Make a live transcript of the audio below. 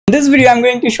this video I'm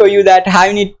going to show you that how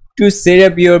you need to set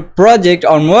up your project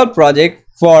or mobile project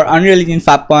for Unreal Engine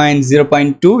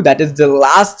 5.0.2. that is the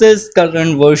latest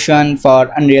current version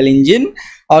for Unreal Engine.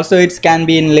 Also it can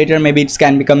be in later, maybe it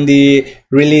can become the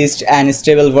released and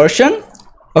stable version.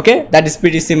 Okay, that is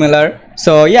pretty similar.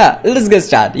 So yeah, let's get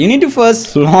started. You need to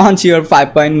first launch your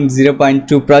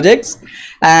 5.0.2 projects,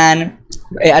 and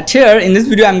at here in this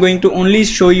video I'm going to only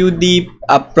show you the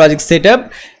project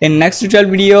setup. In next tutorial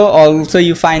video also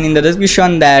you find in the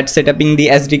description that setuping the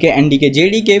SDK, NDK,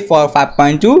 JDK for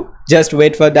 5.2. just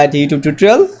wait for that YouTube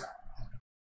tutorial.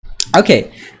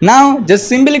 Okay, now just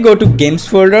simply go to games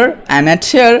folder, and at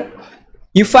here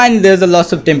you find there's a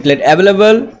lot of template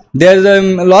available. There's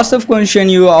lots of question.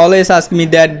 You always ask me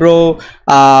that, bro,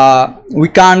 we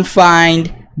can't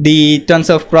find the tons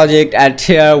of project at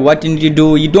here. What you need to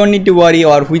do? You don't need to worry,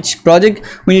 or which project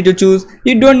we need to choose.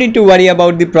 You don't need to worry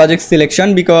about the project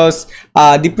selection, because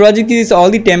the project is all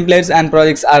the templates and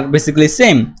projects are basically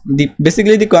same.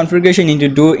 Basically the configuration you need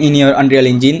to do in your Unreal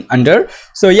Engine under.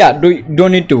 So yeah,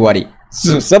 don't need to worry.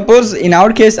 So suppose in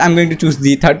our case I'm going to choose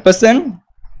the third person,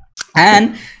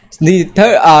 and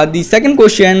the second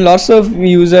question, lots of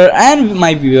user and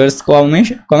my viewers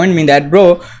comment me that,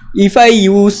 bro, if I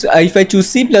choose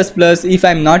C++, if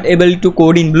I'm not able to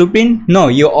code in Blueprint. No,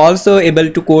 you're also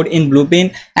able to code in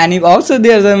Blueprint. And if also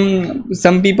there's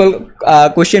some people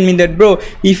question me that, bro,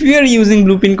 if we are using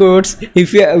Blueprint codes,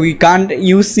 if we can't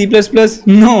use C++.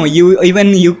 No, you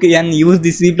can use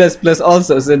the C++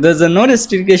 also. So there's no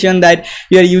restriction that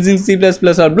you are using C++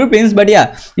 or Blueprints. But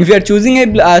yeah, if you are choosing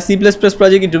a C++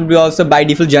 project, it will be also by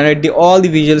default generate all the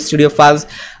Visual Studio files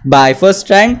by first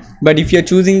time. But if you're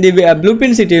choosing the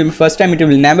Blueprints, first time it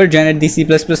will never generate the C++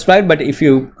 file. But if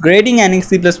you're creating any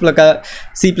C++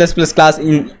 class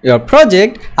in your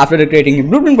project, after creating a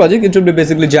Blueprint project, it will be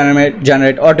basically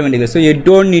generate automatically. So you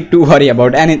don't need to worry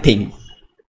about anything.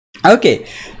 Okay,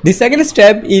 the second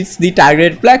step is the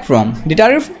target platform. The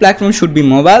target platform should be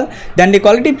mobile. Then the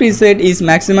quality preset is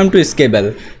maximum to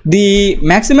scalable. The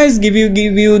maximize give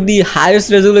you the highest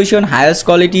resolution, highest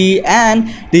quality, and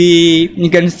you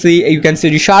can see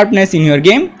the sharpness in your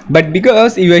game. But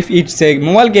because if it's a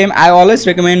mobile game, I always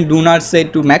recommend do not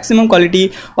set to maximum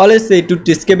quality, always set to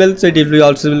scalable, so it will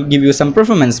also give you some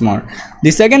performance more. The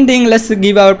second thing, let's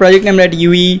give our project name at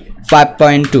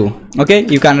UE5.2. okay,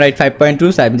 you can write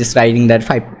 5.2, so I'm just writing that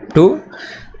 5.2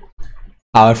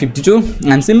 or 52,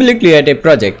 and simply create a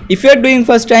project. If you're doing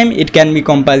first time, it can be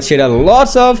compiled schedule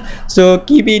lots of, so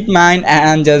keep it in mind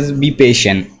and just be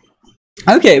patient.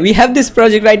 Okay, we have this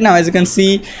project right now, as you can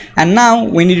see, and now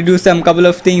we need to do some couple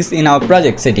of things in our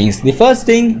project settings. The first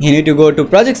thing, you need to go to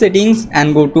project settings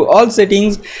and go to all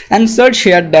settings and search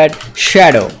here that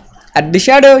shadow. At the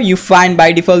shadow you find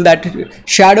by default that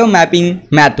shadow mapping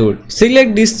method.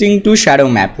 Select this thing to shadow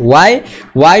map. Why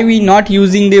we not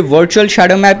using the virtual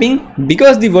shadow mapping?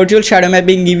 Because the virtual shadow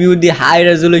mapping give you the high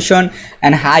resolution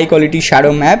and high quality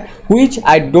shadow map, which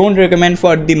I don't recommend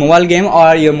for the mobile game,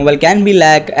 or your mobile can be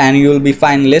lag and you will be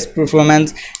find less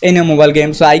performance in a mobile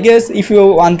game. So I guess if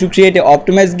you want to create an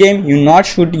optimized game, you not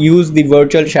should use the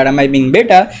virtual shadow mapping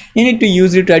beta. You need to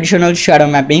use the traditional shadow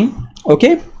mapping.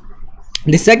 Okay,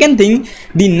 the second thing,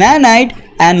 the Nanite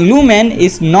and Lumen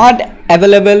is not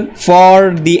available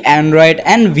for the Android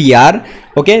and VR.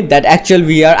 Okay, that actual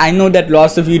VR, I know that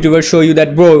lots of YouTubers show you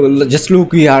that, bro, just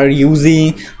look, we are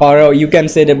using, or you can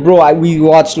say that, bro, we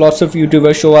watch lots of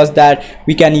YouTubers show us that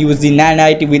we can use the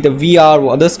Nanite with the VR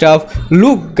or other stuff.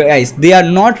 Look guys, they are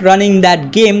not running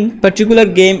that particular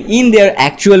game in their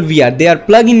actual VR. They are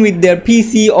plugging with their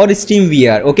PC or Steam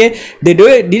VR. Okay, they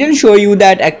didn't show you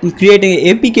that creating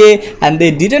an APK, and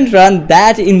they didn't run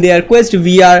that in their Quest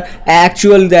VR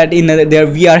actual, that in their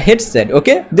VR headset.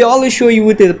 Okay, they always show you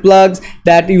with the plugs,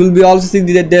 that you will be also see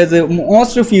that there's a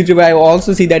most of YouTubers, I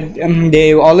also see that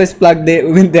they always plug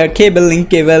with their link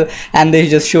cable, and they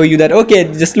just show you that,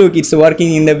 okay, just look, it's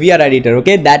working in the VR editor.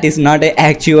 Okay, that is not an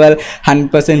actual 100%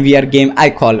 VR game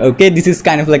I call. Okay, this is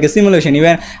kind of like a simulation.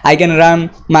 Even I can run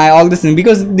my all this thing,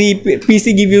 because the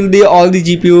PC give you all the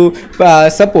GPU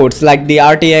supports, like the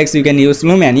RTX, you can use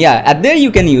Lumen, yeah, at there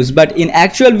you can use, but in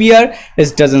actual VR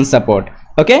it doesn't support.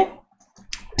 Okay,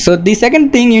 so the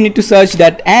second thing, you need to search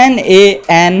that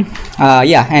NaN,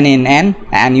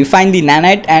 and you find the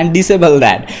Nanite and disable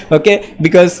that. Okay,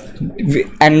 because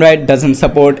Android doesn't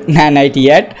support Nanite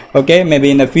yet. Okay, maybe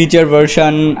in the future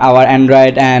version our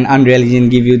Android and Unreal Engine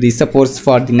give you the supports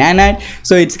for the Nanite,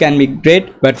 so it can be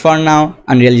great, but for now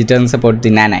Unreal Engine doesn't support the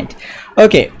Nanite.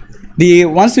 Okay,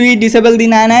 Once we disable the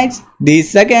nanites,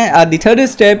 the third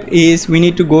step is we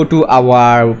need to go to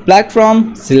our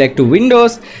platform, select to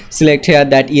Windows, select here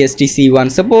that ESTC1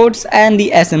 supports and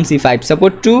the SMC5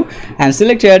 support too, and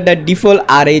select here that default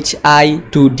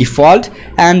RHI to default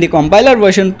and the compiler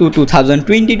version to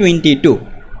 2020-22.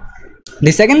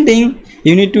 The second thing,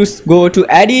 you need to go to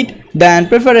edit, then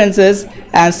preferences,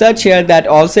 and search here that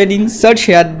all settings, search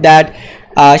here that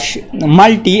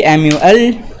multi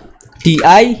MULTI.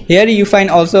 Here you find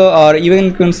also, or even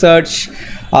you can search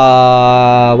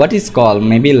what is called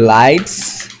maybe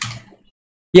lights.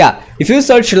 Yeah, if you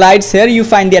search lights, here you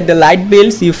find that the light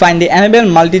builds, you find the enable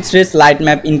multi-trace light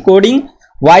map encoding.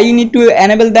 Why you need to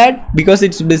enable that? Because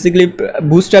it's basically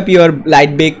boost up your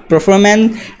light bake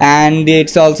performance, and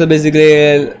it's also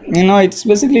basically, you know, it's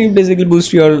basically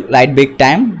boost your light bake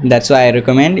time. That's why I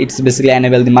recommend it's basically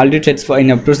enable the multi-threads for in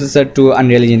your processor to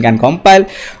Unreal Engine can compile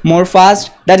more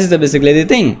fast. That is basically the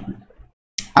thing.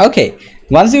 Okay,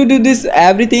 once you do this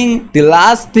everything, the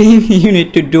last thing you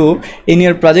need to do in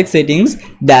your project settings,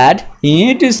 that you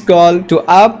need to scroll to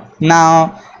up.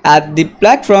 Now at the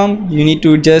platform, you need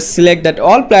to just select that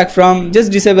all platform,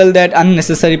 just disable that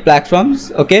unnecessary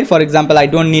platforms. Okay, for example, I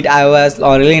don't need iOS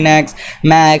or Linux,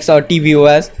 Macs or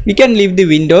tvOS. We can leave the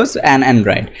Windows and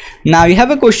Android. Now you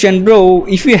have a question, bro,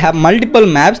 if we have multiple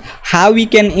maps, how we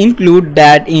can include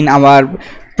that in our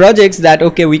projects? That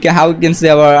okay, we can, how we can say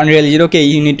our Unreal Engine, okay,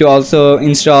 you need to also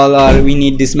install, or we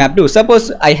need this map too. Suppose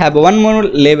I have one more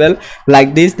level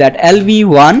like this, that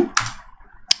LV1,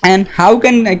 and how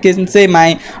can I can say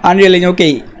my Unreal Engine,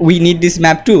 okay, we need this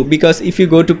map too, because if you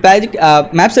go to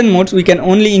maps and modes, we can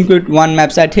only include one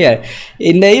map set here.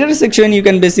 In the error section, you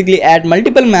can basically add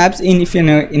multiple maps if you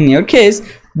know in your case,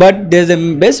 but there's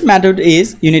a best method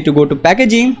is you need to go to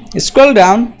packaging, scroll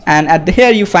down, and at here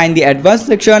you find the advanced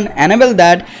section, enable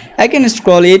that. I can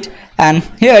scroll it, and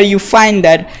here you find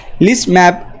that list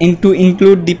map to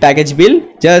include the package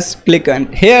build. Just click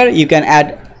on here, you can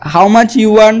add how much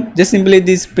you want, just simply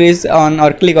this press on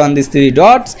or click on these three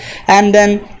dots and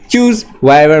then choose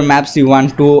whatever maps you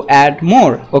want to add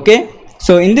more. Okay,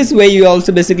 so in this way you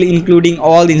also basically including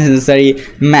all the necessary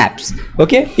maps.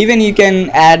 Okay, even you can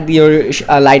add your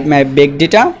light map bake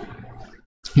data.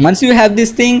 Once you have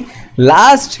this thing,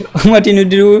 last what you need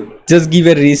to do, just give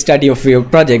a restart of your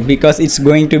project, because it's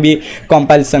going to be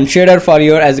compile some shader for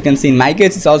your, as you can see in my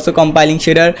case it's also compiling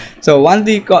shader. So once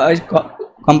the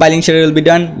compiling shader will be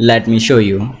done, let me show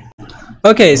you.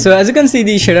 Okay, so as you can see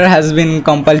the shader has been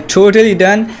compiled, totally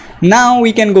done. Now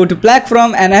we can go to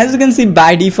platform, and as you can see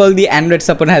by default the Android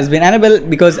support has been enabled,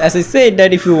 because as I said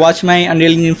that if you watch my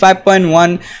Unreal Engine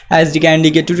 5.1 SDK and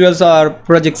DK tutorials or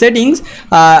project settings,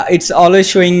 it's always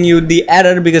showing you the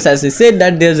error, because as I said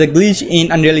that there's a glitch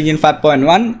in Unreal Engine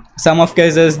 5.1. Some of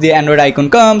cases the Android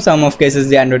icon comes, some of cases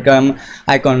the Android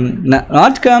icon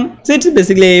not come. So it's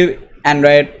basically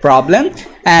Android problem,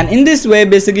 and in this way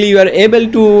basically you are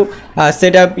able to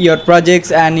set up your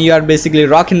projects and you are basically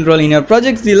rock and roll in your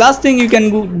projects. The last thing you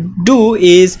can do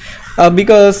is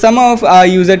because some of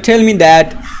user tell me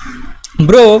that,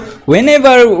 bro,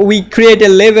 whenever we create a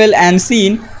level and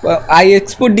scene, I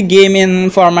export the game in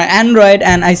for my Android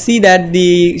and I see that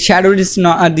the shadow is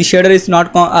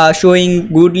not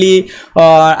showing goodly,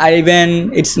 or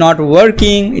even it's not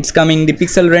working, it's coming the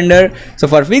pixel render. So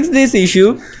for fix this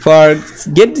issue, for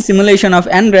get the simulation of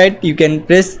Android, you can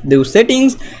press those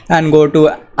settings and go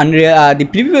to Unreal the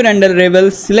preview render level,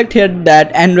 select here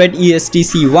that Android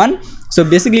ESTC1. So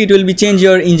basically it will be change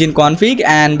your engine config,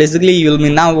 and basically you will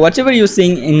be now whatever you're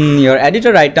seeing in your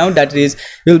editor right now, that is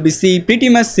you'll be see pretty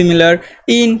much similar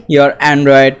in your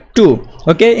Android too.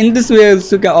 Okay, in this way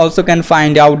also can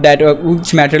find out that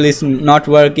which material is not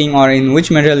working, or in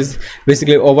which material is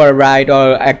basically overwrite,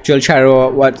 or actual shadow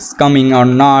what's coming or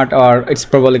not, or it's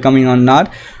probably coming or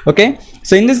not. Okay,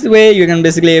 so in this way you can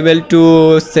basically able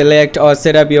to select or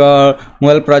set up your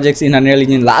mobile projects in Unreal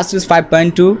Engine last is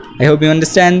 5.2. I hope you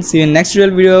understand. See you in next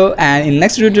tutorial video, and in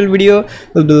next tutorial video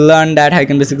we'll learn that how you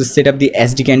can basically set up the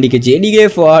SDK and DK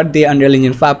JDK for the Unreal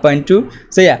Engine 5.2.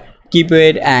 So yeah, keep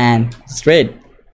it and straight.